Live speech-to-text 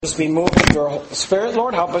Just be moved with your Spirit,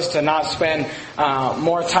 Lord. Help us to not spend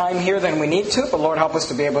more time here than we need to, but Lord, help us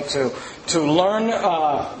to be able to learn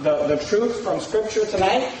the truth from Scripture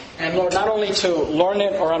tonight. And Lord, not only to learn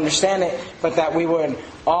it or understand it, but that we would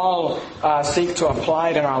all seek to apply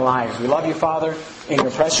it in our lives. We love you, Father. In your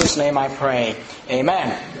precious name I pray.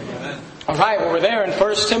 Amen. Amen. All right, well, we're there in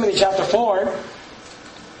 1 Timothy chapter 4.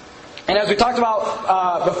 And as we talked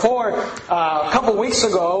about before, a couple weeks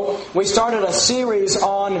ago, we started a series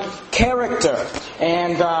on character.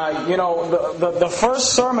 And, the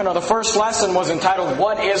first sermon or the first lesson was entitled,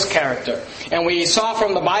 What is Character? And we saw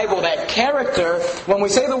from the Bible that character, when we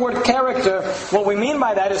say the word character, what we mean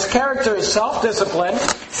by that is character is self-discipline,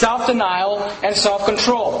 self-denial, and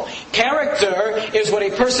self-control. Character is what a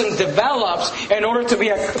person develops in order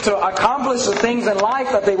to accomplish the things in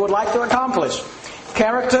life that they would like to accomplish.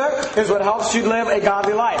 Character is what helps you live a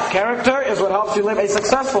godly life. Character is what helps you live a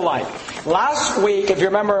successful life. Last week, if you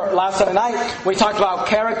remember last Sunday night, we talked about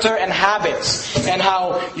character and habits. And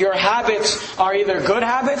how your habits are either good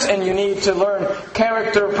habits and you need to learn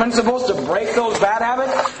character principles to break those bad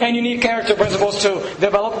habits. And you need character principles to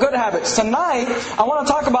develop good habits. Tonight, I want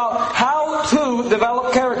to talk about how to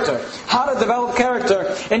develop character. How to develop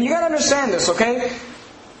character. And you got to understand this, okay?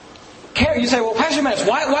 You say, well, Pastor Menace,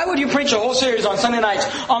 why would you preach a whole series on Sunday nights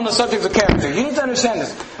on the subject of character? You need to understand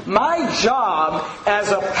this. My job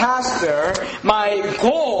as a pastor, my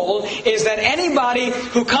goal is that anybody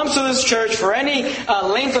who comes to this church for any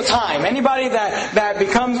length of time, anybody that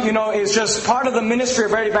becomes, is just part of the ministry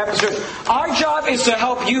of Verity Baptist Church, our job is to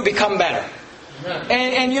help you become better.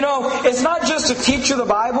 And it's not just to teach you the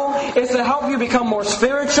Bible, it's to help you become more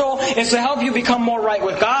spiritual, it's to help you become more right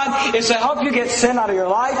with God, it's to help you get sin out of your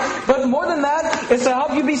life, but more than that, it's to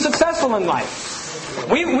help you be successful in life.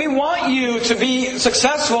 We want you to be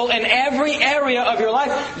successful in every area of your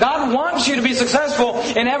life. God wants you to be successful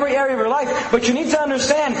in every area of your life. But you need to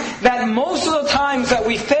understand that most of the times that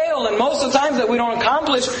we fail and most of the times that we don't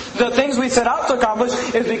accomplish the things we set out to accomplish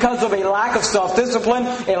is because of a lack of self-discipline,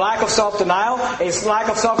 a lack of self-denial, a lack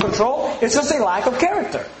of self-control. It's just a lack of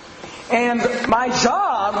character. And my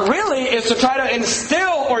job really is to try to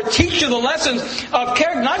instill or teach you the lessons of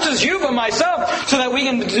character, not just you but myself, so that we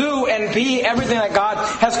can do and be everything that God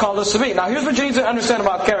has called us to be. Now here's what you need to understand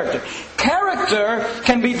about character. Character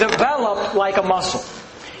can be developed like a muscle.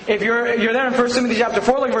 If you're there in 1 Timothy chapter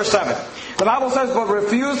 4, look at verse 7. The Bible says, but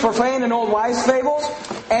refuse profane and old wives' fables,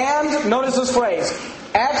 and, notice this phrase,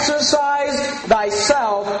 exercise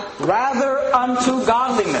thyself rather unto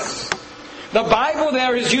godliness. The Bible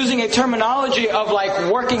there is using a terminology of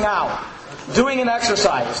like working out, doing an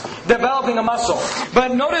exercise, developing a muscle.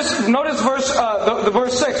 But notice the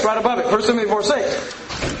verse 6 right above it, 1 Timothy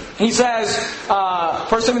 4:6. He says,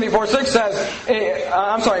 1 Timothy 4:6 says,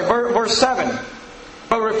 verse 7.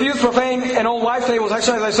 But refuse profane and old wives' fables,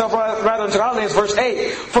 exercise thyself rather than godliness. Verse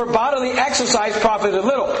 8. For bodily exercise profited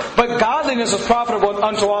little, but godliness is profitable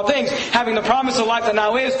unto all things, having the promise of life that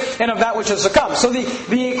now is, and of that which is to come. So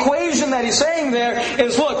the equation that he's saying there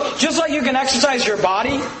is, look, just like you can exercise your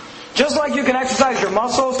body, just like you can exercise your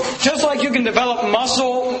muscles, just like you can develop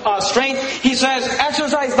muscle strength, he says,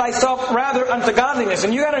 exercise thyself rather unto godliness.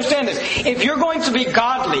 And you understand this. If you're going to be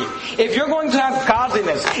godly, if you're going to have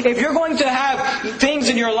godliness, if you're going to have things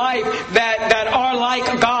in your life that are like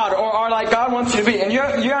God or are like God wants you to be, and you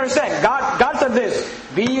understand, God said this,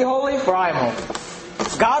 be ye holy for I am holy.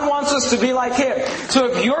 God wants us to be like Him.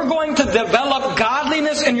 So if you're going to develop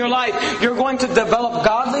godliness in your life, you're going to develop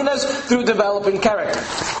godliness through developing character.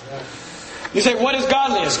 You say, what is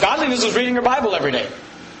godliness? Godliness is reading your Bible every day.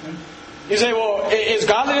 You say, well, is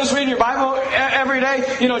godliness reading your Bible every day?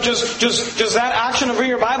 Just that action of reading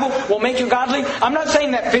your Bible will make you godly? I'm not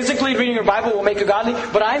saying that physically reading your Bible will make you godly,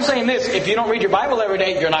 but I'm saying this, if you don't read your Bible every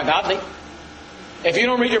day, you're not godly. If you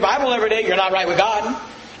don't read your Bible every day, you're not right with God.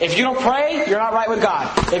 If you don't pray, you're not right with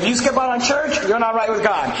God. If you skip out on church, you're not right with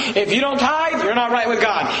God. If you don't tithe, you're not right with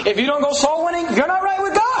God. If you don't go soul winning, you're not right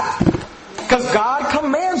with God. Because God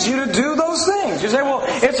commands you to do those things. You say, well,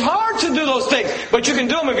 it's hard to do those things, but you can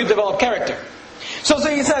do them if you develop character. So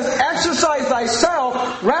he says, exercise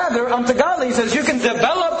thyself rather unto godly. He says you can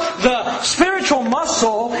develop the spiritual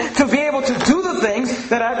muscle to be able to do the things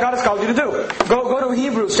that God has called you to do. Go to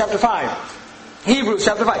Hebrews chapter 5. Hebrews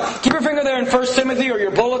chapter 5. Keep your finger there in 1 Timothy or your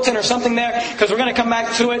bulletin or something there, because we're going to come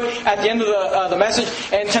back to it at the end of the message.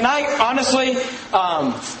 And tonight, honestly,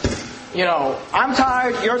 I'm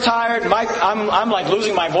tired, you're tired, I'm like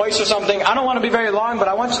losing my voice or something. I don't want to be very long, but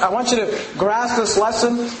I want you to grasp this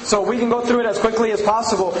lesson so we can go through it as quickly as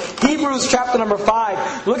possible. Hebrews chapter number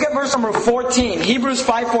 5. Look at verse number 14. Hebrews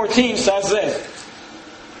 5:14 says this.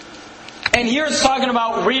 And here it's talking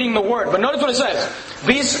about reading the Word. But notice what it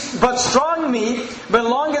says. But strong meat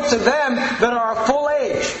belongeth to them that are of full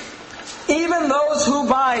age, even those who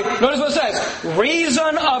by, notice what it says,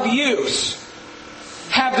 reason of use,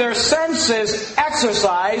 have their senses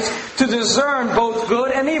exercised to discern both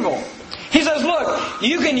good and evil. He says, look,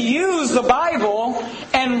 you can use the Bible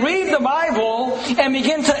and read the Bible and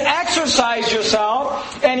begin to exercise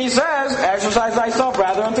yourself. And he says, exercise thyself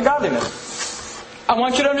rather unto godliness. I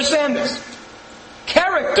want you to understand this.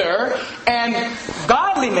 Character and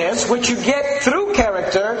godliness, which you get through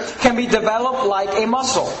character, can be developed like a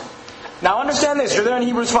muscle. Now understand this. You're there in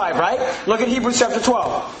Hebrews 5, right? Look at Hebrews chapter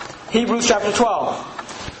 12. Hebrews chapter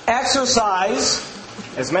 12. Exercise,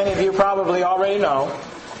 as many of you probably already know,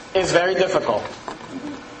 is very difficult.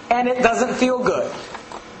 And it doesn't feel good.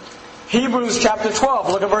 Hebrews chapter 12,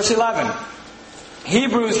 look at verse 11.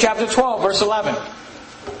 Hebrews chapter 12, verse 11.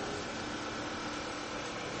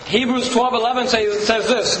 Hebrews 12:11 says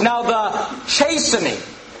this. Now the chastening.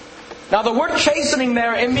 Now the word chastening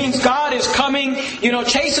there, it means God is coming. You know,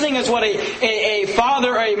 chastening is what a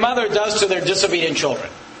father or a mother does to their disobedient children.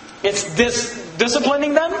 It's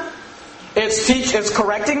disciplining them. It's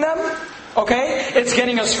correcting them. Okay? It's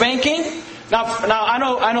getting a spanking. Now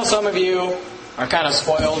I know some of you are kind of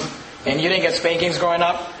spoiled and you didn't get spankings growing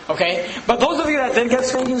up. Okay? But those of you that did get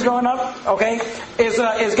spankings growing up, okay,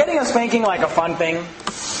 is getting a spanking like a fun thing?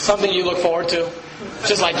 Something you look forward to?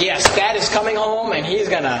 Just like, yes, Dad is coming home and he's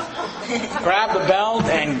going to grab the belt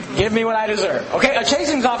and give me what I deserve. Okay? A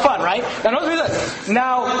chastening's not fun, right? Now notice this.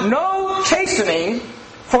 Now, no chastening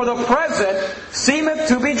for the present seemeth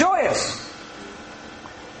to be joyous,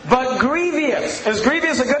 but grievous. Is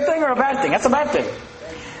grievous a good thing or a bad thing? That's a bad thing.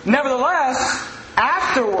 Nevertheless,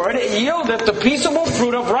 afterward it yieldeth the peaceable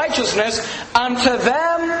fruit of righteousness unto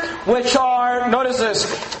them which are, notice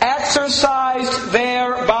this, exercised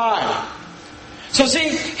thereby. So see,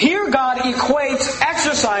 here God equates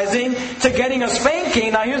exercising to getting a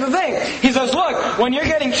spanking. Now here's the thing. He says, look, when you're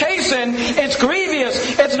getting chastened, it's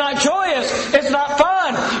grievous, it's not joyous, it's not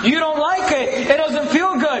fun, you don't like it, it doesn't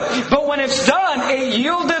feel good. But when it's done, it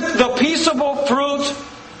yieldeth the peaceable fruit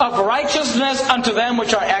of righteousness unto them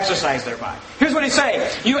which are exercised thereby. Here's what he's saying.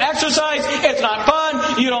 You exercise, it's not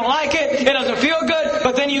fun, you don't like it, it doesn't feel good,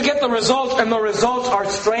 but then you get the results, and the results are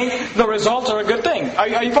strength, the results are a good thing.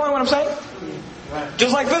 Are you following what I'm saying?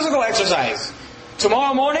 Just like physical exercise.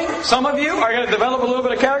 Tomorrow morning, some of you are going to develop a little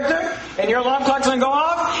bit of character, and your alarm clock's going to go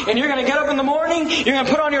off, and you're going to get up in the morning, you're going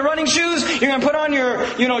to put on your running shoes, you're going to put on your,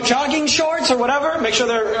 jogging shorts or whatever, make sure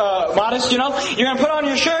they're modest, you're going to put on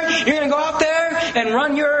your shirt, you're going to go out there and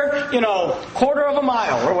run your, quarter of a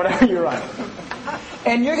mile or whatever you run.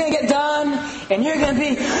 And you're going to get done, and you're going to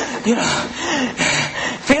be,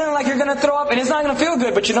 feeling like you're going to throw up, and it's not going to feel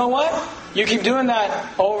good. But you know what? You keep doing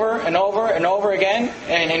that over and over and over again,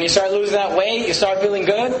 and you start losing that weight, you start feeling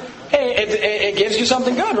good. Hey, it gives you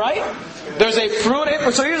something good, right? There's a fruit.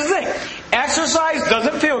 So here's the thing. Exercise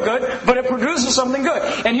doesn't feel good, but it produces something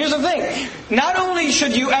good. And here's the thing. Not only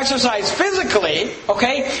should you exercise physically,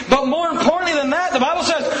 okay, but more importantly than that, the Bible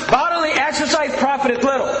says, bodily exercise profiteth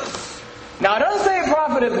little. Now, it doesn't say it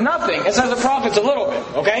profiteth nothing. It says it profits a little bit,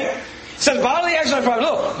 okay? It says bodily exercise profiteth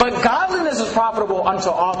little. But godliness is profitable unto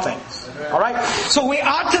all things. Alright? So we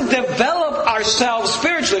ought to develop ourselves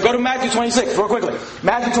spiritually. Go to Matthew 26, real quickly.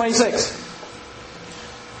 Matthew 26.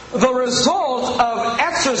 The result of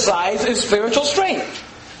exercise is spiritual strength.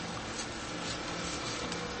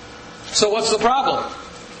 So what's the problem?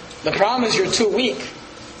 The problem is you're too weak.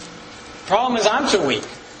 The problem is I'm too weak.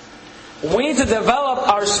 We need to develop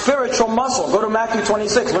our spiritual muscle. Go to Matthew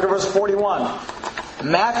 26. Look at verse 41.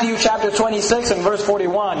 Matthew chapter 26 and verse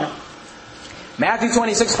 41. Matthew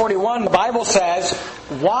 26:41. The Bible says,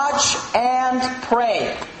 "Watch and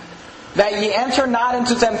pray, that ye enter not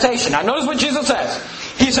into temptation." Now notice what Jesus says.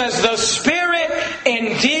 He says, "The spirit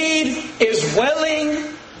indeed is willing,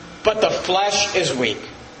 but the flesh is weak."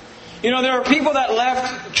 There are people that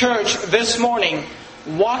left church this morning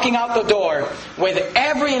walking out the door with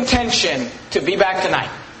every intention to be back tonight.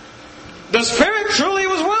 The spirit truly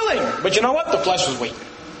was willing, but you know what? The flesh was weak.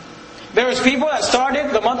 There's people that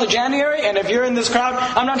started the month of January, and if you're in this crowd,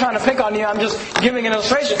 I'm not trying to pick on you, I'm just giving an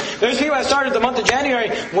illustration. There's people that started the month of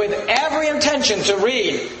January with every intention to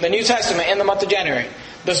read the New Testament in the month of January.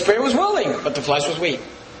 The spirit was willing, but the flesh was weak.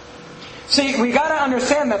 See, we got to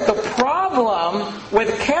understand that the problem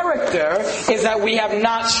with character is that we have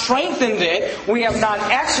not strengthened it, we have not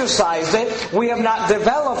exercised it, we have not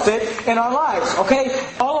developed it in our lives. Okay?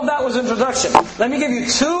 All of that was introduction. Let me give you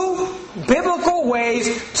two biblical ways,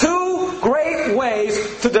 two great ways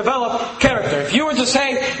to develop character. If you were to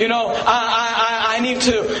say, I need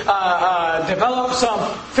to some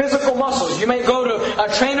physical muscles. You may go to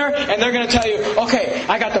a trainer and they're going to tell you, okay,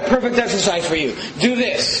 I got the perfect exercise for you. Do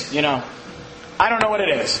this, I don't know what it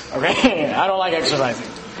is, okay? I don't like exercising.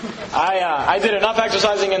 I did enough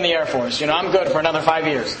exercising in the Air Force. I'm good for another 5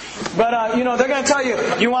 years. But, they're going to tell you,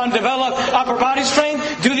 you want to develop upper body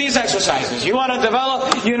strength? Do these exercises. You want to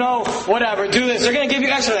develop, whatever, do this. They're going to give you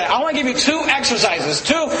exercise. I want to give you 2 exercises,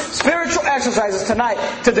 2 spiritual exercises tonight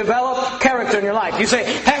to develop character in your life. You say,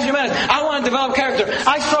 Pastor Jimenez, I want to develop character.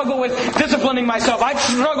 I struggle with disciplining myself. I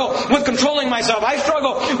struggle with controlling myself. I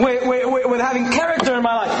struggle with having character in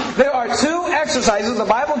my life. There are 2 exercises the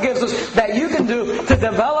Bible gives us that you can do to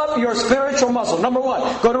develop your spiritual muscle. Number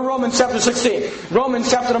 1, go to Romans chapter 16. Romans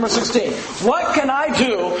chapter number 16. What can I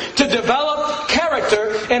do to develop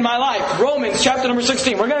character in my life? Romans chapter number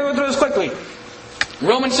 16. We're going to go through this quickly.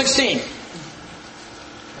 Romans 16.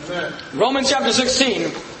 Amen. Romans chapter 16.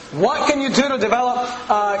 What can you do to develop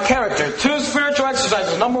character? 2 spiritual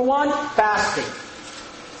exercises. Number 1, fasting.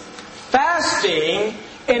 Fasting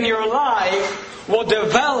in your life will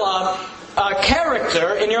develop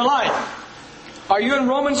character in your life. Are you in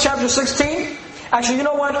Romans chapter 16? Actually, you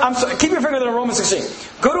know what? Keep your finger there in Romans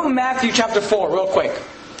 16. Go to Matthew chapter 4 real quick.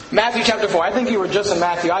 Matthew chapter 4. I think you were just in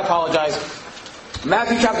Matthew. I apologize.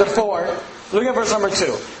 Matthew chapter 4. Look at verse number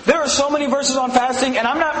 2. There are so many verses on fasting, and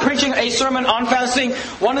I'm not preaching a sermon on fasting.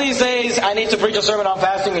 One of these days, I need to preach a sermon on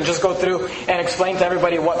fasting and just go through and explain to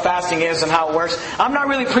everybody what fasting is and how it works. I'm not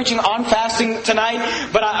really preaching on fasting tonight,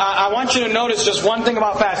 but I want you to notice just one thing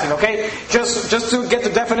about fasting, okay? Just to get the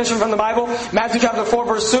definition from the Bible, Matthew chapter 4,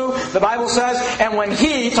 verse 2, the Bible says, and when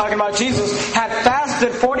he, talking about Jesus, had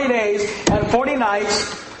fasted 40 days and 40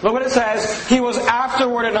 nights, look what it says, he was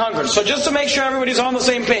afterward and hungered. So just to make sure everybody's on the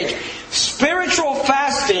same page, spiritual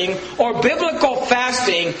fasting or biblical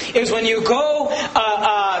fasting is when you go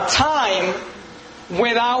time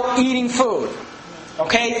without eating food.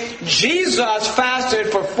 Okay? Jesus fasted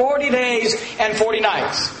for 40 days and 40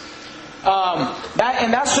 nights.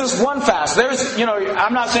 That's just one fast.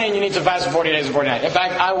 I'm not saying you need to fast for 40 days and 40 nights. In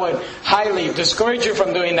fact, I would highly discourage you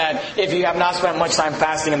from doing that if you have not spent much time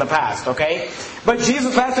fasting in the past, okay? But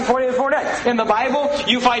Jesus fasted 40 days and 40 nights. In the Bible,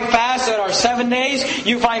 you find fasts that are 7 days,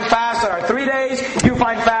 you find fasts that are 3 days, you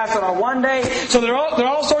find fasts that are 1 day. So there are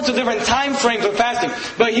all sorts of different time frames of fasting.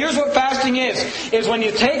 But here's what fasting is when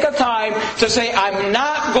you take a time to say, I'm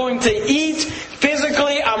not going to eat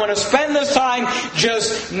physically, I'm going to spend this time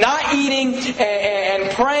just not eating and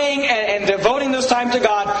praying and devoting this time to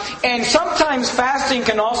God. And sometimes fasting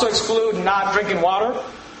can also exclude not drinking water.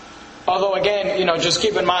 Although again, just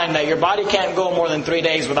keep in mind that your body can't go more than 3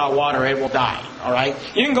 days without water. It will die. Alright?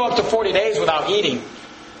 You can go up to 40 days without eating.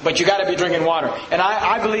 But you got to be drinking water. And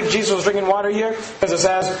I believe Jesus was drinking water here because it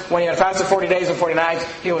says when he had fasted 40 days and 40 nights,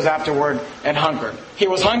 he was afterward and hungered. He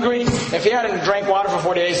was hungry. If he hadn't drank water for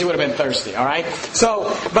 40 days, he would have been thirsty. Alright?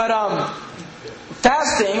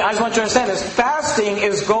 Fasting, I just want you to understand this, fasting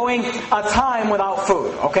is going a time without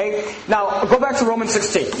food, okay? Now, go back to Romans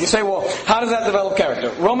 16. You say, well, how does that develop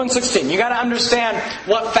character? Romans 16, you got to understand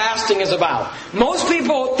what fasting is about. Most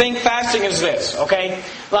people think fasting is this, okay?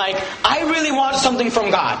 Like, I really want something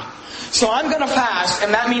from God. So I'm going to fast,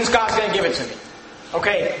 and that means God's going to give it to me.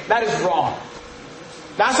 Okay? That is wrong.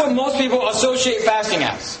 That's what most people associate fasting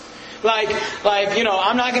as. Like,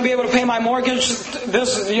 I'm not going to be able to pay my mortgage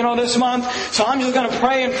this month, so I'm just going to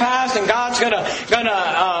pray and fast, and God's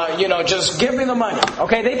gonna just give me the money.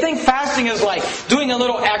 Okay? They think fasting is like doing a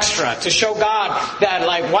little extra to show God that,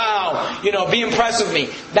 like, wow, be impressed with me.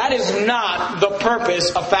 That is not the purpose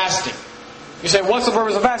of fasting. You say, what's the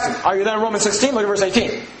purpose of fasting? Are you there in Romans 16? Look at verse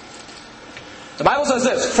 18. The Bible says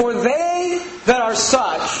this, for they that are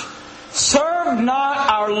such serve not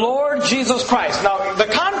our Lord Jesus Christ. Now, the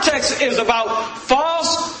context is about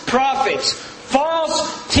false prophets,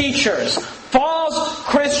 false teachers, false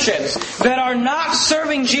Christians that are not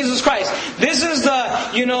serving Jesus Christ. This is the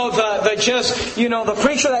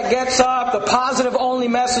preacher that gets up, the positive only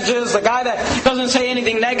messages, the guy that doesn't say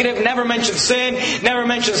anything negative, never mentions sin, never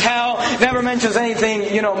mentions hell, never mentions anything,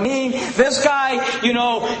 mean. This guy,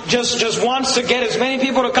 just wants to get as many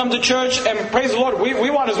people to come to church, and praise the Lord, we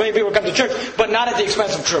want as many people to come to church, but not at the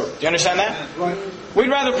expense of truth. Do you understand that? Right. We'd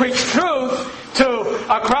rather preach truth to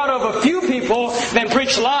a crowd of a few people than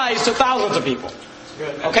preach lies to thousands of people.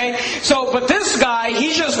 Okay? So, but this guy,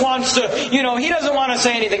 he just wants to, he doesn't want to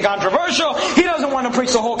say anything controversial. He doesn't want to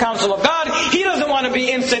preach the whole counsel of God. He doesn't want to be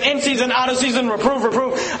instant, in season, out of season, rebuke.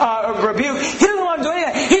 He doesn't want to do any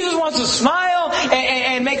of that. He just wants to smile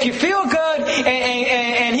and make you feel good.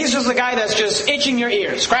 And he's just the guy that's just itching your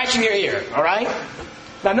ear, scratching your ear. Alright?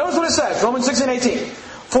 Now notice what it says, Romans 16:18.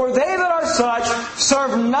 For they that are such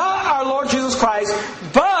serve not our Lord Jesus Christ,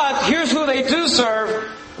 but here's who they do serve,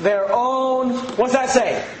 their own, what's that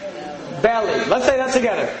say? Belly. Let's say that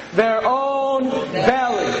together. Their own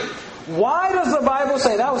belly. Why does the Bible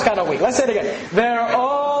say, that was kind of weak, let's say it again. Their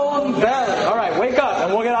own belly. Alright, wake up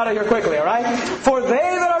and we'll get out of here quickly, alright? For they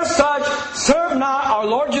that are such serve not our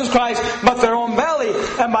Lord Jesus Christ, but their own belly,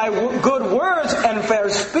 and by good words and fair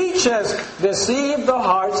speeches deceive the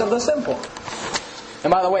hearts of the simple. And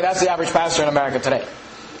by the way, that's the average pastor in America today.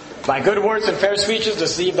 By good words and fair speeches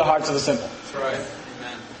deceive the hearts of the simple. That's right.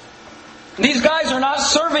 Amen. These guys are not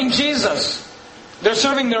serving Jesus. They're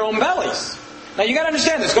serving their own bellies. Now you got to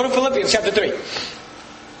understand this. Go to Philippians chapter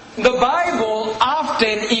 3. The Bible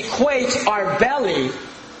often equates our belly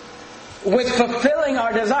with fulfilling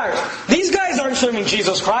our desires. These guys aren't serving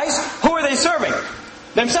Jesus Christ. Who are they serving?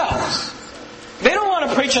 Themselves. They don't want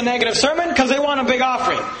to preach a negative sermon because they want a big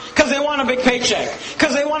offering. Because they want a big paycheck.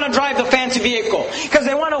 Because they want to drive the fancy vehicle. Because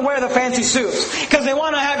they want to wear the fancy suits. Because they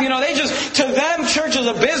want to have, to them, church is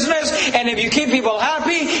a business. And if you keep people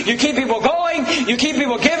happy, you keep people going, you keep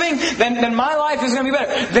people giving, then my life is going to be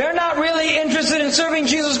better. They're not really interested in serving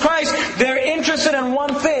Jesus Christ. They're interested in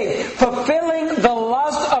one thing. Fulfilling the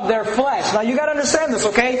lust of their flesh. Now you got to understand this,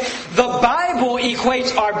 okay? The Bible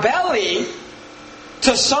equates our belly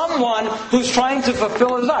to someone who's trying to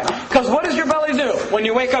fulfill a desire. Because what does your belly do when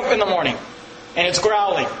you wake up in the morning? And it's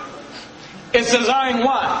growling. It's desiring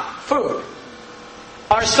what? Food.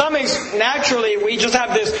 Our stomachs, naturally, we just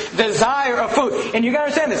have this desire of food. And you gotta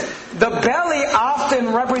understand this. The belly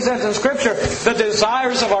often represents in Scripture the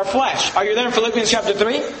desires of our flesh. Are you there in Philippians chapter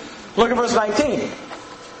 3? Look at verse 19.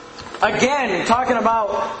 Again, talking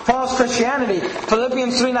about false Christianity,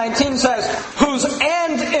 Philippians 3:19 says, whose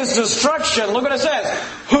end is destruction. Look what it says.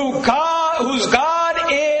 Whose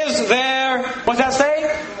God is their, what's that say?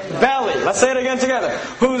 Belly. Let's say it again together.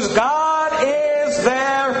 Whose God is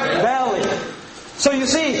their belly. So you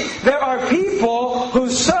see, there are people who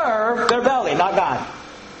serve their belly, not God.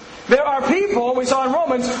 There are people, we saw in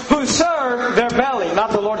Romans, who serve their belly, not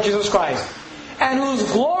the Lord Jesus Christ. And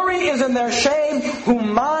whose glory is in their shame, who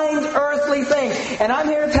mind earthly things. And I'm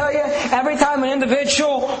here to tell you, every time an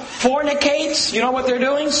individual fornicates, you know what they're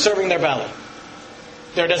doing? Serving their belly.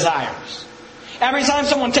 Their desires. Every time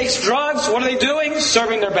someone takes drugs, what are they doing?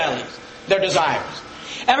 Serving their bellies. Their desires.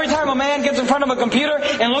 Every time a man gets in front of a computer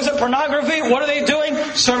and looks at pornography, what are they doing?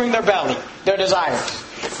 Serving their belly. Their desires.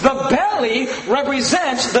 The belly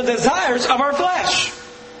represents the desires of our flesh.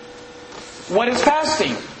 What is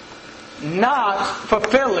fasting? Not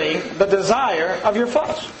fulfilling the desire of your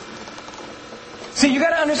flesh. See, you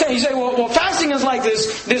got to understand. You say, well, fasting is like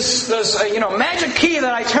this magic key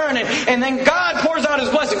that I turn and then God pours out His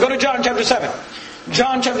blessing. Go to John chapter 7.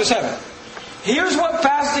 John chapter 7. Here's what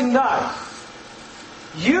fasting does.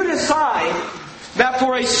 You decide that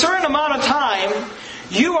for a certain amount of time,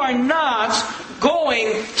 you are not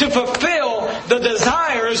going to fulfill the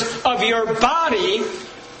desires of your body.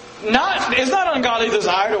 It's not an ungodly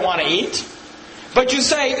desire to want to eat. But you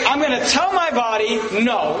say, I'm going to tell my body,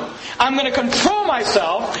 no. I'm going to control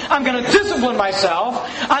myself. I'm going to discipline myself.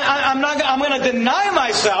 I'm going to deny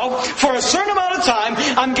myself for a certain amount of time.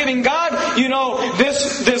 I'm giving God,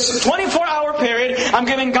 this 24-hour period. I'm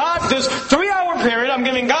giving God this 3-hour period. I'm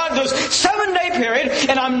giving God this 7-day period.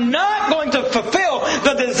 And I'm not going to fulfill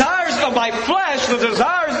the desires of my flesh, the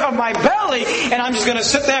desires of my belly. And I'm just going to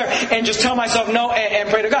sit there and just tell myself no and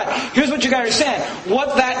pray to God. Here's what you got to understand.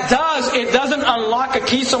 What that does, it doesn't unlock a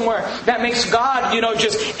key somewhere that makes God,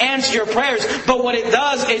 just answer your prayers. But what it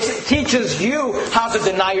does, it teaches you how to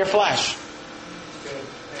deny your flesh.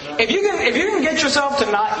 If you can get yourself to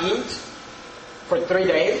not eat for 3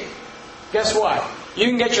 days, guess what? You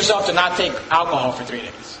can get yourself to not take alcohol for 3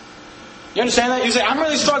 days. You understand that? You say, I'm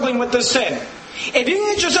really struggling with this sin. If you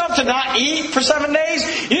can get yourself to not eat for 7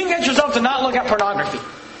 days, you can get yourself to not look at pornography.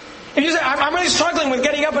 If you say, I'm really struggling with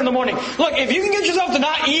getting up in the morning. Look, if you can get yourself to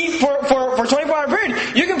not eat for a 24-hour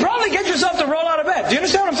period, you can probably get yourself to roll out of bed. Do you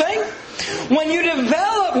understand what I'm saying?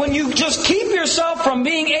 When you just keep yourself from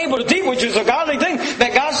being able to eat, which is a godly thing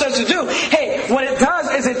that God says to do, hey, what it does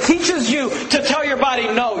is it teaches you to tell your body,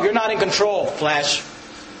 no, you're not in control, flesh.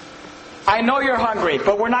 I know you're hungry,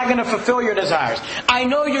 but we're not going to fulfill your desires. I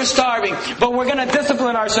know you're starving, but we're going to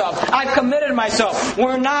discipline ourselves. I've committed myself.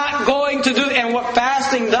 We're not going to do it. And what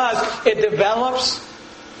fasting does, it develops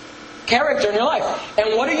character in your life.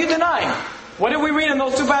 And what are you denying? What did we read in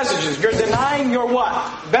those two passages? You're denying your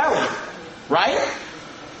what? Belly. Right?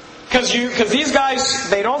 Because these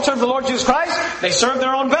guys, they don't serve the Lord Jesus Christ, they serve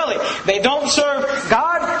their own belly. They don't serve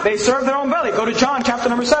God, they serve their own belly. Go to John chapter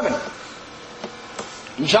number 7.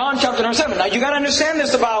 John chapter number 7. Now you got to understand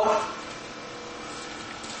this about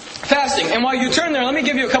fasting. And while you turn there, let me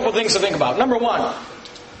give you a couple things to think about. Number one,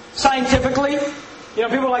 scientifically,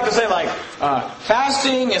 people like to say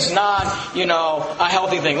fasting is not, a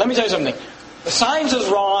healthy thing. Let me tell you something. The science is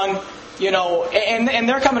wrong, and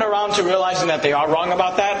they're coming around to realizing that they are wrong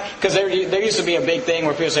about that. Because there used to be a big thing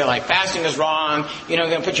where people say fasting is wrong, you're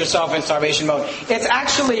going to put yourself in starvation mode. It's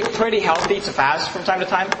actually pretty healthy to fast from time to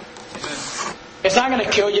time. It's not going to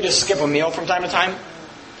kill you to skip a meal from time to time.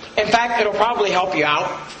 In fact, it'll probably help you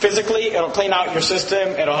out physically. It'll clean out your system.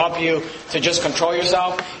 It'll help you to just control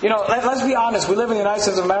yourself. Let's be honest. We live in the United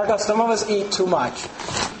States of America. Some of us eat too much.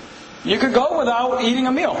 You could go without eating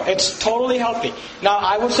a meal. It's totally healthy. Now,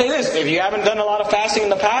 I would say this. If you haven't done a lot of fasting in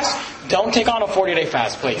the past, don't take on a 40-day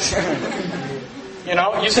fast, please.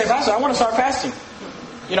 You say, Pastor, I want to start fasting.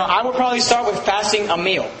 I would probably start with fasting a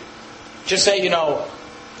meal. Just say,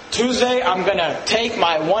 Tuesday, I'm going to take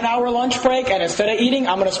my 1-hour lunch break, and instead of eating,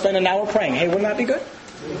 I'm going to spend an hour praying. Hey, wouldn't that be good?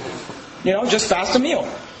 Just fast a meal.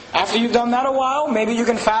 After you've done that a while, maybe you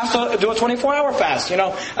can do a 24-hour fast, a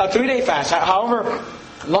 3-day fast, however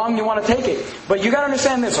long you want to take it. But you got to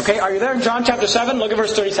understand this, okay? Are you there in John chapter 7? Look at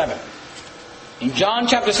verse 37. In John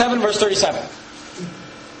chapter 7, verse 37.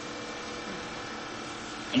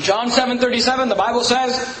 In John 7:37, the Bible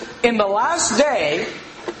says, in the last day,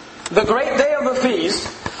 the great day of the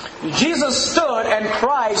feast, Jesus stood and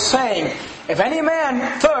cried, saying, if any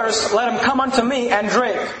man thirst, let him come unto me and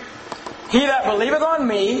drink. He that believeth on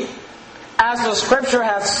me, as the Scripture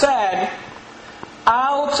hath said,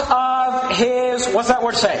 out of his, what's that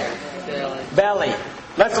word say? Belly.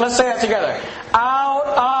 Let's say that together.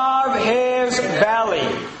 Out of his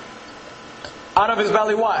belly. Out of his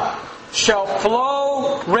belly what? Shall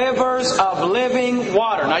flow rivers of living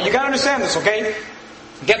water. Now you got to understand this, okay?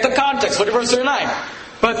 Get the context. Look at verse 39.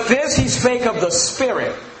 But this he spake of the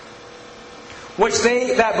Spirit, which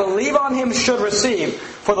they that believe on him should receive.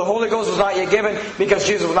 For the Holy Ghost was not yet given, because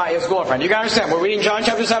Jesus was not yet glorified. You got to understand, we're reading John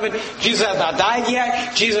chapter 7. Jesus has not died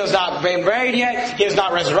yet. Jesus has not been buried yet. He has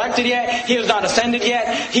not resurrected yet. He has not ascended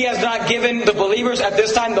yet. He has not given the believers at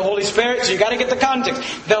this time the Holy Spirit. So you got to get the context.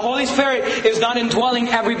 The Holy Spirit is not indwelling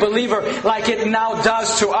every believer like it now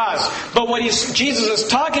does to us. But Jesus is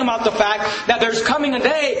talking about the fact that there's coming a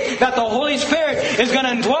day that the Holy Spirit is going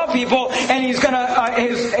to indwell people, and He's going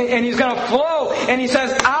to flow. And He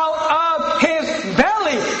says, out of His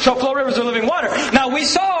belly shall flow rivers of living water. Now we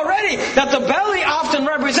saw already that the belly often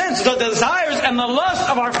represents the desires and the lust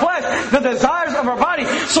of our flesh, the desires of our body.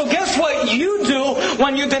 So guess what you do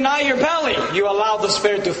when you deny your belly? You allow the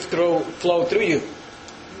Spirit to flow through you.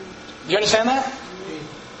 Do you understand that?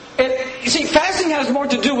 You see, fasting has more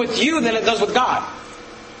to do with you than it does with God.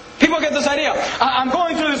 People get this idea, I'm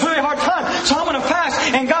going through this really hard time, so I'm going to fast,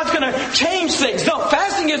 and God's going to change things. No,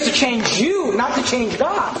 fasting is to change you, not to change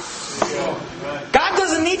God. God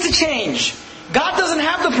doesn't need to change. God doesn't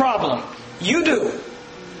have the problem. You do.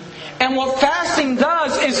 And what fasting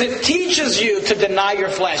does is it teaches you to deny your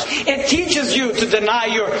flesh. It teaches you to deny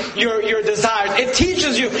your desires. It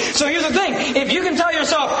teaches you. So here's the thing. If you can tell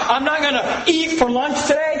yourself, I'm not going to eat for lunch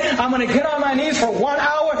today. I'm going to get on my knees for 1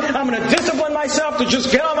 hour. I'm going to discipline myself to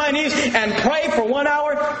just get on my knees and pray for 1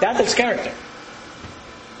 hour. That is character.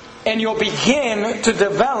 And you'll begin to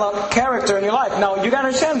develop character in your life. Now, you got to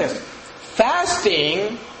understand this.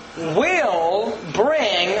 Fasting will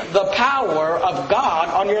bring the power of God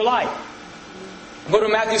on your life. Go to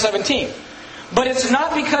Matthew 17. But it's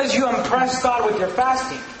not because you impress God with your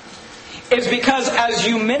fasting. It's because as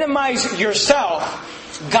you minimize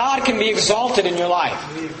yourself, God can be exalted in your life.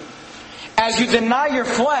 As you deny your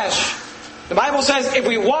flesh, the Bible says if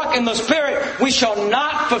we walk in the Spirit, we shall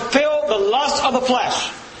not fulfill the lust of the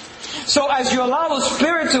flesh. So as you allow the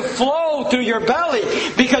Spirit to flow through your belly,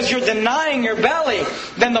 because you're denying your belly,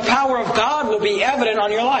 then the power of God will be evident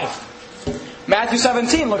on your life. Matthew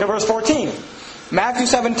 17, look at verse 14. Matthew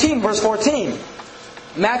 17, verse 14.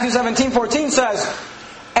 Matthew 17:14 says,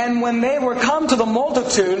 and when they were come to the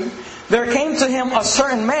multitude, there came to him a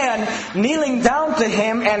certain man, kneeling down to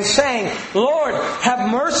him and saying, Lord, have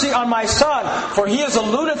mercy on my son, for he is a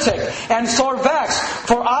lunatic and sore vexed.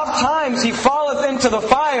 For oft times he falleth into the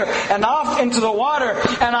fire, and oft into the water.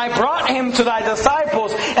 And I brought him to thy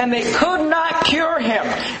disciples, and they could not cure him.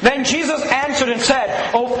 Then Jesus answered and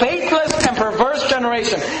said, O faithless and perverse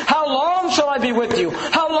generation, how long shall I be with you?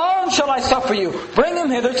 How long shall I suffer you? Bring him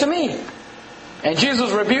hither to me. And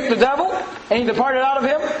Jesus rebuked the devil, and he departed out of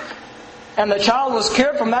him. And the child was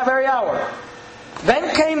cured from that very hour.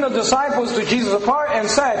 Then came the disciples to Jesus apart and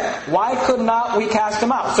said, why could not we cast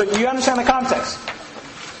him out? So you understand the context.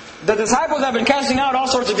 The disciples have been casting out all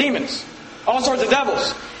sorts of demons. All sorts of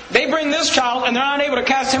devils. They bring this child and they're not able to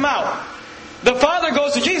cast him out. The father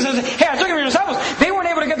goes to Jesus and says, hey, I took him to your disciples. They weren't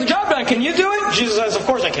able to get the job done. Can you do it? Jesus says, of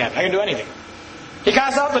course I can. I can do anything. He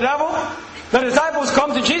casts out the devil. The disciples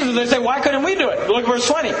come to Jesus and they say, why couldn't we do it? Look at verse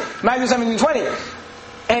 20. Matthew 17:20.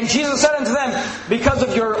 And Jesus said unto them, because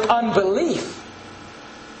of your unbelief.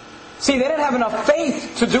 See, they didn't have enough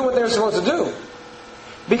faith to do what they were supposed to do.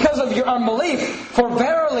 Because of your unbelief. For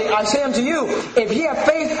verily I say unto you, if ye have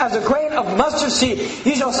faith as a grain of mustard seed,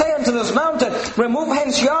 ye shall say unto this mountain, remove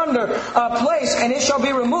hence yonder place, and it shall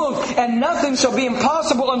be removed, and nothing shall be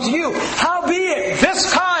impossible unto you. Howbeit,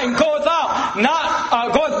 this kind goeth not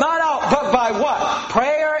out, but by what?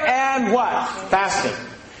 Prayer and what? Fasting.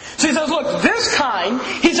 So he says, look, this kind,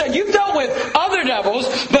 he said, you've dealt with other devils,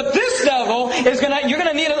 but this devil you're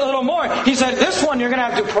gonna need a little more. He said, this one you're gonna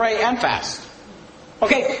have to pray and fast.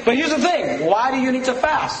 Okay, but here's the thing. Why do you need to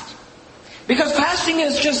fast? Because fasting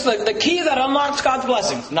is just the key that unlocks God's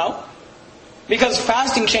blessings. No. Because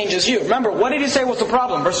fasting changes you. Remember, what did he say was the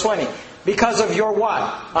problem? Verse 20. Because of your what?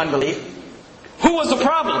 Unbelief. Who was the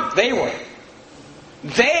problem? They were.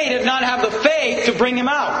 They did not have the faith to bring him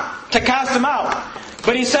out, to cast him out.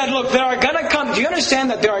 But he said, look, there are going to come, do you understand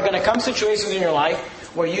that there are going to come situations in your life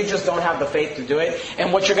where you just don't have the faith to do it?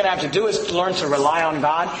 And what you're going to have to do is to learn to rely on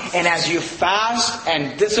God. And as you fast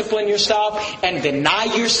and discipline yourself and deny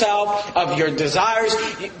yourself of your desires,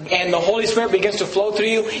 and the Holy Spirit begins to flow through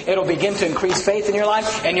you, it'll begin to increase faith in your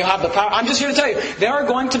life, and you'll have the power. I'm just here to tell you, there are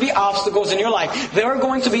going to be obstacles in your life. There are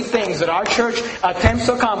going to be things that our church attempts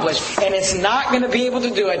to accomplish, and it's not going to be able to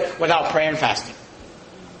do it without prayer and fasting.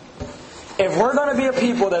 If we're going to be a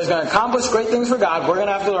people that is going to accomplish great things for God, we're going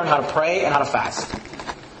to have to learn how to pray and how to fast.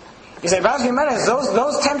 You say, Pastor Jimenez, those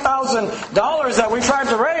 $10,000 that we tried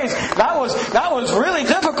to raise, that was really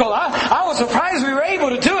difficult. I was surprised we were able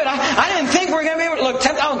to do it. I didn't think we were going to be able to. Look,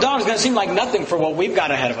 $10,000 is going to seem like nothing for what we've got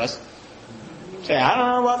ahead of us. Say, I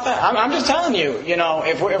don't know about that. I'm just telling you,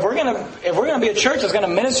 if we're going to be a church that's going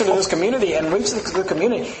to minister to this community and reach the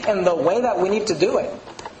community in the way that we need to do it,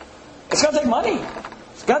 it's going to take money.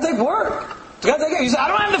 It's going to take work. You say, I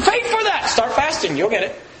don't have the faith for that. Start fasting. You'll get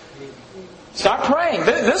it. Start praying.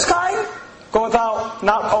 This kind goeth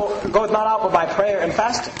not out but by prayer and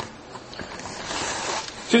fasting.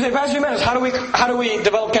 So you say, Pastor Jimenez, how do we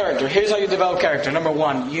develop character? Here's how you develop character. Number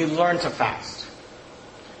one, you learn to fast.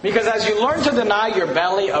 Because as you learn to deny your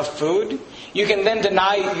belly of food, you can then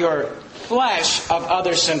deny your flesh of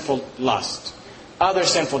other sinful lusts, other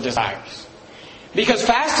sinful desires. Because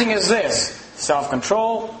fasting is this: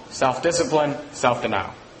 self-control, self-discipline,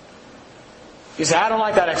 self-denial. You say, I don't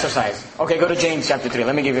like that exercise. Okay, go to James chapter 3.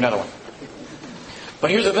 Let me give you another one. But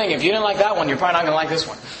here's the thing. If you didn't like that one, you're probably not going to like this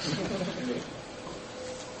one.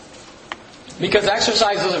 Because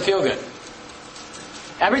exercise doesn't feel good.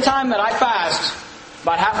 Every time that I fast,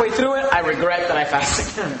 about halfway through it, I regret that I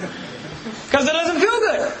fasted. Because it doesn't feel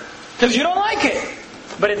good. Because you don't like it.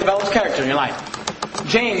 But it develops character in your life.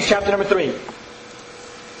 James chapter number 3.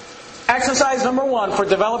 Exercise number one for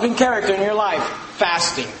developing character in your life: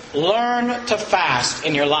 fasting. Learn to fast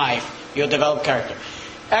in your life. You'll develop character.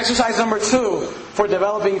 Exercise number 2 for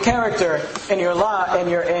developing character in your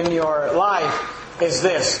life is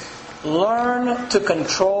this: learn to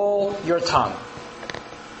control your tongue.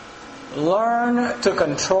 Learn to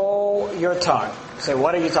control your tongue. Say,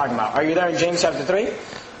 what are you talking about? Are you there in James chapter 3?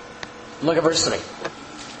 Look at verse 3.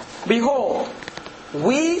 Behold,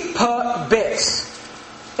 we put bits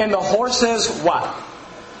in the horse's what?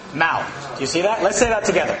 Mouth. Do you see that? Let's say that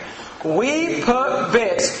together. We put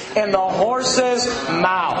bits in the horse's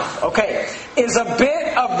mouth. Okay. Is a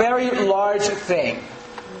bit a very large thing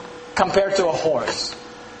compared to a horse?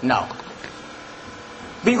 No.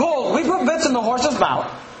 Behold, we put bits in the horse's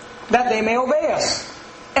mouth that they may obey us.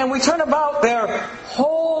 And we turn about their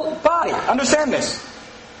whole body. Understand this.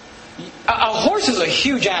 A horse is a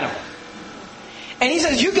huge animal. And he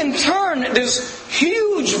says you can turn this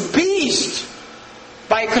huge beast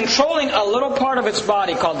by controlling a little part of its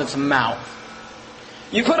body called its mouth.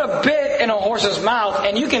 You put a bit in a horse's mouth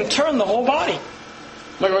and you can turn the whole body.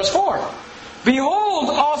 Look at verse 4. Behold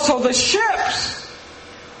also the ships,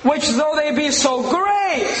 which though they be so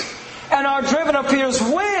great, and are driven of fierce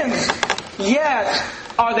winds, yet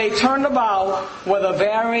are they turned about with a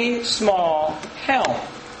very small helm,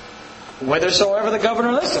 whithersoever the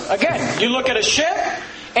governor listeth. Again, you look at a ship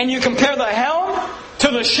and you compare the helm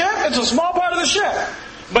to the ship. It's a small part of the ship,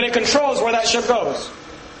 but it controls where that ship goes.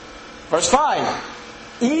 Verse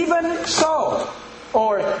 5. Even so,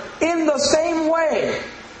 or in the same way,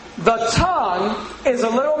 the tongue is a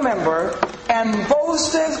little member and boasteth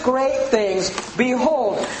boasteth great things,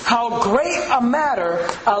 behold, how great a matter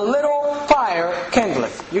a little fire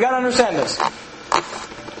kindleth. You got to understand this.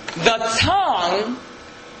 The tongue,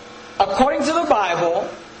 according to the Bible,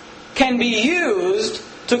 can be used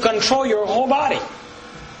to control your whole body.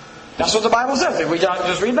 That's what the Bible says. Did we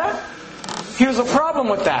just read that? Here's the problem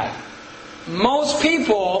with that. Most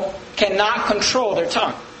people cannot control their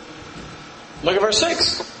tongue. Look at verse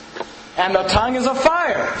 6. And the tongue is a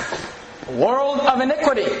fire, world of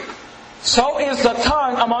iniquity. So is the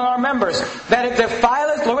tongue among our members, that it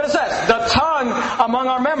defileth, look what it says, the tongue among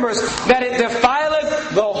our members, that it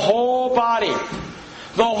defileth the whole body.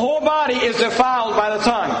 The whole body is defiled by the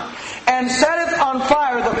tongue. And setteth on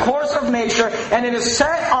fire the course of nature, and it is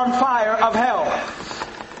set on fire of hell.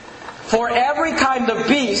 For every kind of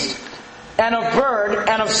beast, and of bird,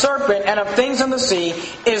 and of serpent, and of things in the sea,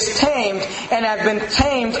 is tamed, and have been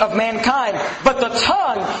tamed of mankind. But the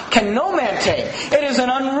tongue can no man tame. It is an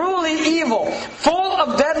unruly evil, full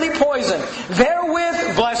of deadly poison.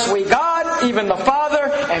 Therewith bless we God, even the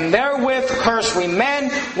Father, and therewith curse we men,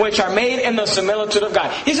 which are made in the similitude of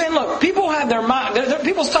God. He's saying, look, people have their mind,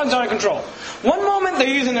 people's tongues are out of control. One moment they're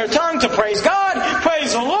using their tongue to praise God,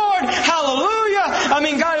 praise the Lord, hallelujah, I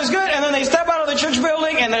mean God is good, and then they step out of the church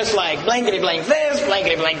building and there's like blankety blank this,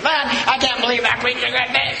 blankety blank that, I can't believe that preacher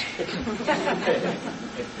got this.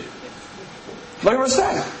 Look at verse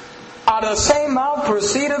 10. Out of the same mouth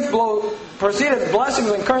proceedeth blessings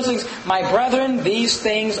and cursings. My brethren, these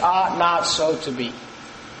things ought not so to be.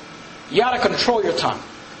 You ought to control your tongue.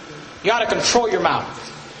 You ought to control your mouth.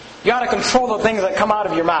 You ought to control the things that come out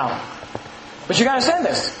of your mouth. But you got to understand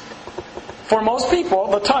this. For most people,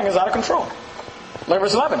 the tongue is out of control. Look at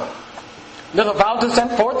verse 11. Does a fountain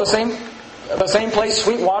send forth the same place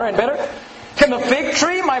sweet water and bitter? Can the fig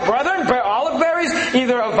tree, my brethren, bear olive berries,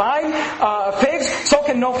 either a vine, figs? So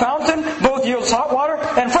can no fountain both yield salt water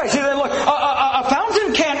and fresh. He said, look, a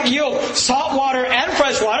fountain can't yield salt water and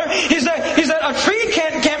fresh water. He said a tree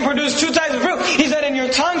can't produce two types of fruit. He said, and your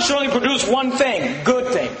tongue should only produce one thing,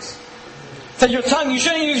 good things. So your tongue, you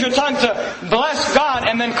shouldn't use your tongue to bless God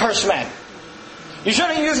and then curse men. You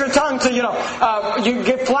shouldn't use your tongue to, you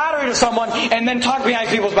give flattery to someone and then talk behind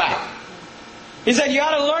people's back. He said you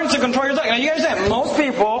got to learn to control your tongue. Now you understand, most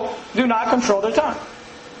people do not control their tongue.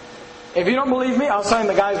 If you don't believe me, I was telling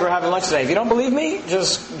the guys we were having lunch today, if you don't believe me,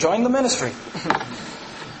 just join the ministry.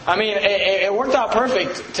 I mean, it worked out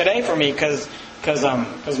perfect today for me because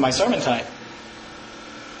my sermon tonight.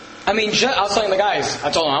 I mean, I was telling the guys,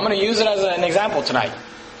 I told them I'm going to use it as an example tonight.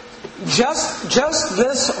 Just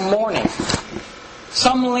this morning,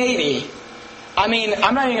 some lady, I mean,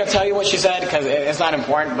 I'm not even going to tell you what she said because it's not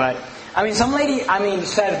important, but I mean, some lady,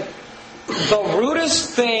 said the rudest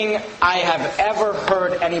thing I have ever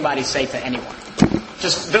heard anybody say to anyone.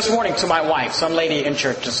 Just this morning to my wife, some lady in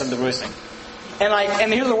church just said the rudest thing.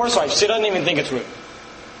 And here's the worst part, she doesn't even think it's rude.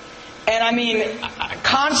 And I mean,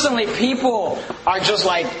 constantly people are just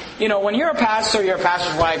like, when you're a pastor, you're a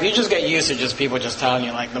pastor's wife, you just get used to just people just telling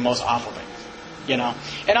you like the most awful things.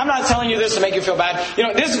 And I'm not telling you this to make you feel bad.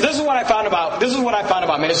 This is what I found about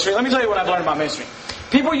ministry. Let me tell you what I've learned about ministry.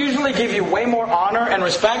 People usually give you way more honor and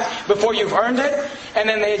respect before you've earned it, and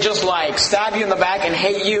then they just like stab you in the back and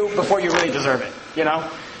hate you before you really deserve it.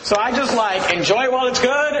 So I just like enjoy it while it's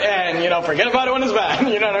good, and forget about it when it's bad.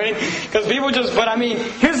 You know what I mean? Because people here's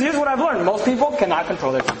what I've learned: most people cannot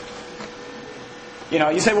control their tongue.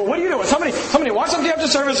 You say, well, what do you do when somebody walks up to you after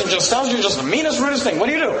service and just tells you just the meanest, rudest thing? What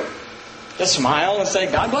do you do? Just smile and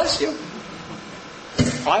say, God bless you.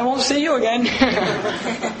 I won't see you again.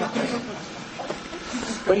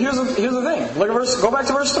 But here's the thing. Go back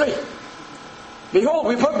to verse 3. Behold,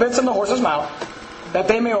 we put bits in the horse's mouth, that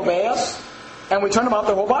they may obey us, and we turn about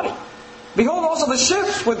their whole body. Behold also the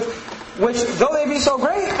ships, which though they be so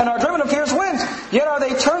great, and are driven of fierce winds, yet are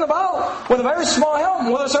they turned about with a very small helm,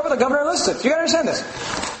 whithersoever the governor listeth. You understand this?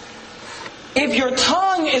 If your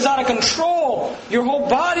tongue is out of control, your whole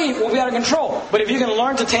body will be out of control. But if you can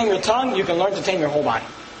learn to tame your tongue, you can learn to tame your whole body.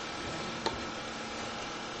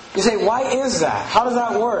 You say, why is that? How does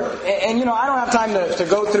that work? And I don't have time to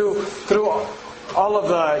go through all of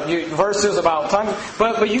the verses about tongue,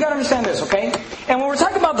 but you got to understand this, okay? And when we're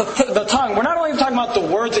talking about the tongue, we're not only talking about the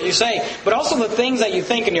words that you say, but also the things that you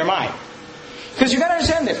think in your mind. Because you got to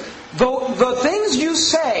understand this. The things you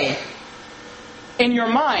say in your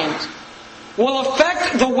mind will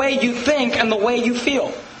affect the way you think and the way you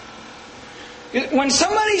feel. When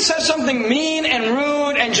somebody says something mean and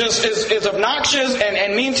rude and just is obnoxious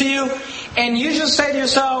and mean to you, and you just say to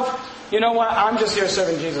yourself, you know what, I'm just here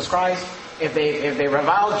serving Jesus Christ, If they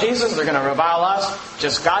revile Jesus, they're going to revile us.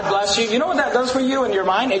 Just God bless you. You know what that does for you in your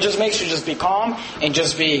mind? It just makes you just be calm and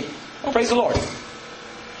just be, oh, praise the Lord.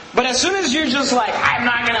 But as soon as you're just like, I'm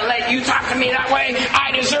not going to let you talk to me that way.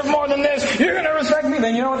 I deserve more than this. You're going to respect me.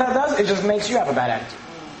 Then you know what that does? It just makes you have a bad attitude.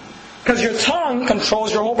 Because your tongue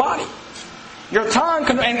controls your whole body. Your tongue,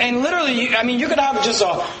 and literally, I mean, you could have just a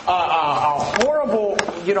horrible,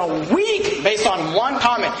 week based on one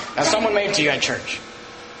comment that someone made to you at church.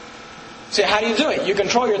 See, how do you do it? You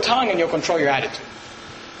control your tongue and you'll control your attitude.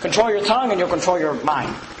 Control your tongue and you'll control your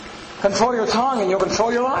mind. Control your tongue and you'll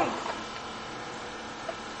control your life.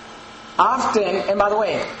 Often, and by the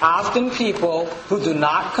way, often people who do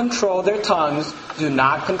not control their tongues do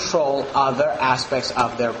not control other aspects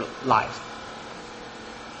of their life.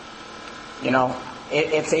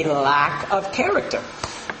 It's a lack of character.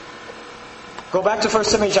 Go back to 1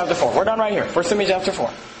 Timothy chapter 4. We're done right here. 1 Timothy chapter 4.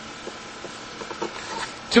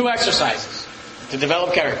 2 exercises to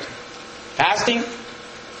develop character. Fasting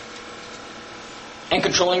and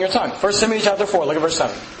controlling your tongue. 1 Timothy chapter 4, look at verse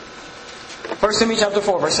 7. 1 Timothy chapter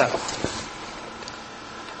 4, verse 7.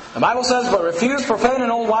 The Bible says, but refuse profane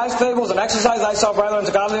and old wives' fables, and exercise thyself rather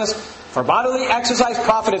unto godliness. For bodily exercise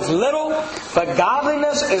profiteth little, but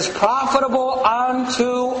godliness is profitable unto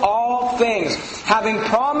all things, having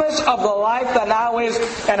promise of the life that now is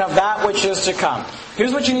and of that which is to come.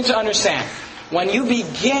 Here's what you need to understand. When you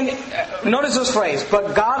begin, notice this phrase,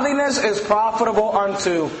 but godliness is profitable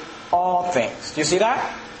unto all things. Do you see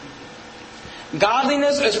that?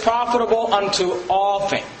 Godliness is profitable unto all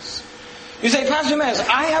things. You say, Pastor Jimenez,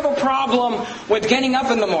 I have a problem with getting up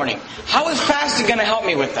in the morning. How is fasting going to help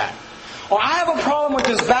me with that? Or I have a problem with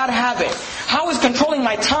this bad habit. How is controlling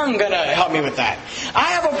my tongue going to help me with that?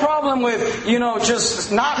 I have a problem with,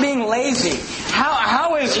 just not being lazy.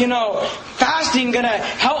 How is, fasting going to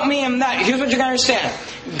help me in that? Here's what you got to understand.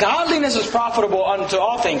 Godliness is profitable unto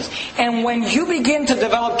all things. And when you begin to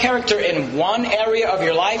develop character in one area of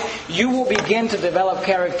your life, you will begin to develop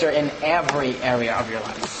character in every area of your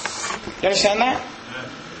life. You understand that?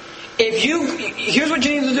 Here's what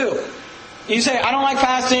you need to do. You say, I don't like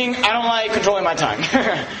fasting, I don't like controlling my tongue.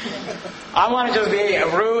 I want to just be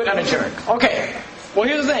rude and a jerk. Okay, well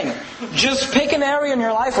here's the thing. Just pick an area in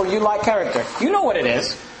your life where you like character. You know what it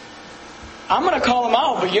is. I'm going to call them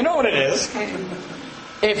out, but you know what it is.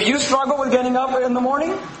 If you struggle with getting up in the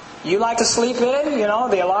morning, you like to sleep in,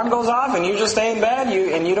 the alarm goes off and you just stay in bed,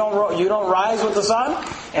 you don't rise with the sun,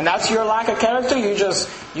 and that's your lack of character,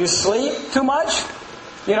 you sleep too much.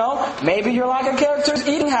 Maybe your lack of character is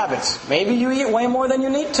eating habits. Maybe you eat way more than you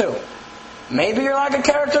need to. Maybe your lack of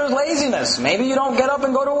character is laziness. Maybe you don't get up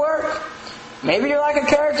and go to work. Maybe your lack of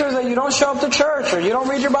character is that you don't show up to church, or you don't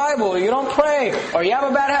read your Bible, or you don't pray, or you have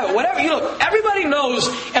a bad habit. Whatever, everybody knows,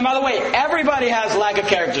 and by the way, everybody has lack of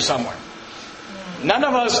character somewhere. None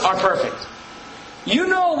of us are perfect. You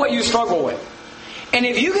know what you struggle with. And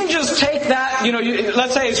if you can just take that,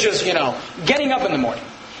 let's say it's just, getting up in the morning.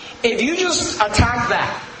 If you just attack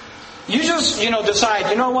that, you just,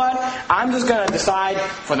 decide, you know what? I'm just going to decide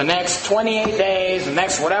for the next 28 days, the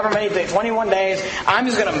next whatever many days, 21 days, I'm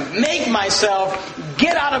just going to make myself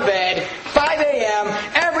get out of bed 5 a.m.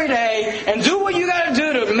 every day and do what you got to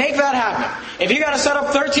do to make that happen. If you got to set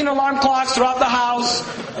up 13 alarm clocks throughout the house,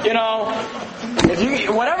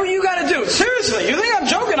 whatever you got to do. Seriously, you think I'm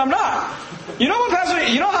joking? I'm not. You know what, Pastor?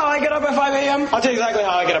 You know how I get up at 5 a.m.? I'll tell you exactly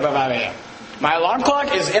how I get up at 5 a.m. My alarm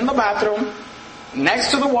clock is in the bathroom,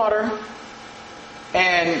 next to the water,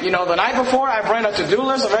 and, the night before I've written a to-do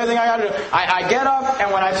list of everything I got to do. I get up,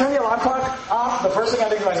 and when I turn the alarm clock off, the first thing I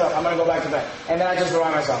think to myself, I'm going to go back to bed. And then I just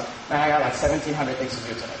remind myself, man, I got like 1,700 things to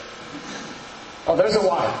do today. Oh, there's the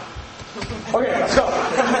water. Okay, let's go.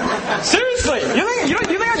 Seriously, you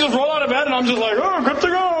think I just roll out of bed and I'm just like, oh, good to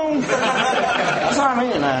go? That's what I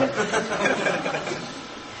mean, man.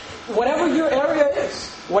 Whatever your area is,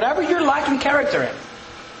 whatever you're lacking character in.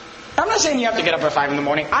 I'm not saying you have to get up at 5 in the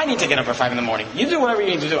morning. I need to get up at 5 in the morning. You do whatever you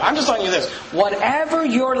need to do. I'm just telling you this. Whatever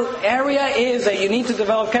your area is that you need to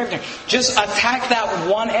develop character, just attack that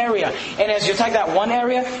one area. And as you attack that one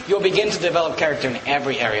area, you'll begin to develop character in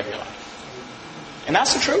every area of your life. And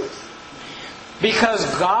that's the truth. Because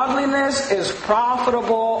godliness is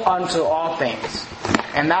profitable unto all things.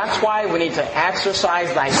 And that's why we need to exercise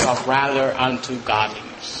thyself rather unto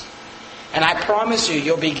godliness. And I promise you,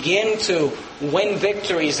 you'll begin to win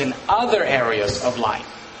victories in other areas of life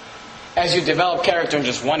as you develop character in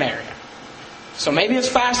just one area. So maybe it's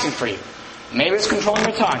fasting for you. Maybe it's controlling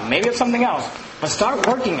your tongue. Maybe it's something else. But start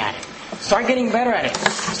working at it. Start getting better at it.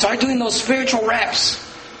 Start doing those spiritual reps.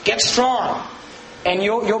 Get strong. And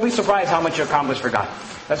you'll be surprised how much you accomplish for God.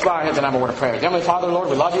 Let's bow our heads and have a word of prayer. Heavenly Father, Lord,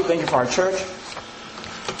 we love you. Thank you for our church.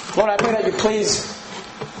 Lord, I pray that you please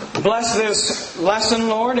bless this lesson,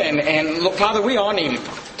 Lord. And Father, we all need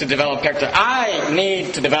to develop character. I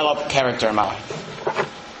need to develop character in my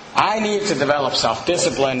life. I need to develop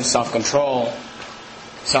self-discipline, self-control,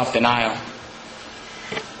 self-denial.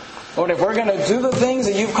 Lord, if we're going to do the things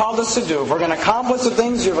that you've called us to do, if we're going to accomplish the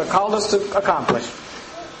things you've called us to accomplish,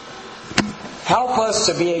 help us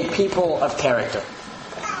to be a people of character.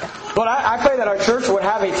 Lord, I pray that our church would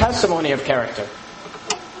have a testimony of character.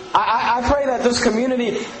 I pray that this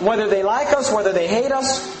community, whether they like us, whether they hate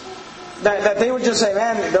us, that they would just say,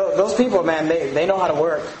 man, those people, man, they know how to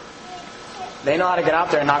work. They know how to get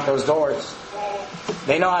out there and knock those doors.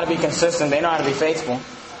 They know how to be consistent. They know how to be faithful.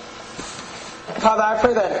 Father, I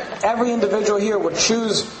pray that every individual here would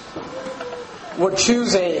choose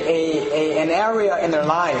an area in their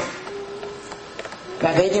life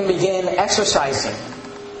that they can begin exercising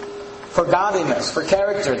for godliness, for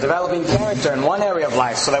character, developing character in one area of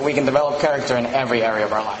life so that we can develop character in every area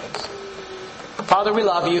of our lives. Father, we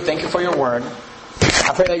love you. Thank you for your word.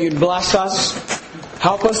 I pray that you'd bless us.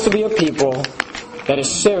 Help us to be a people that is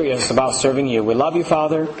serious about serving you. We love you,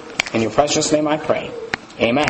 Father. In your precious name I pray. Amen.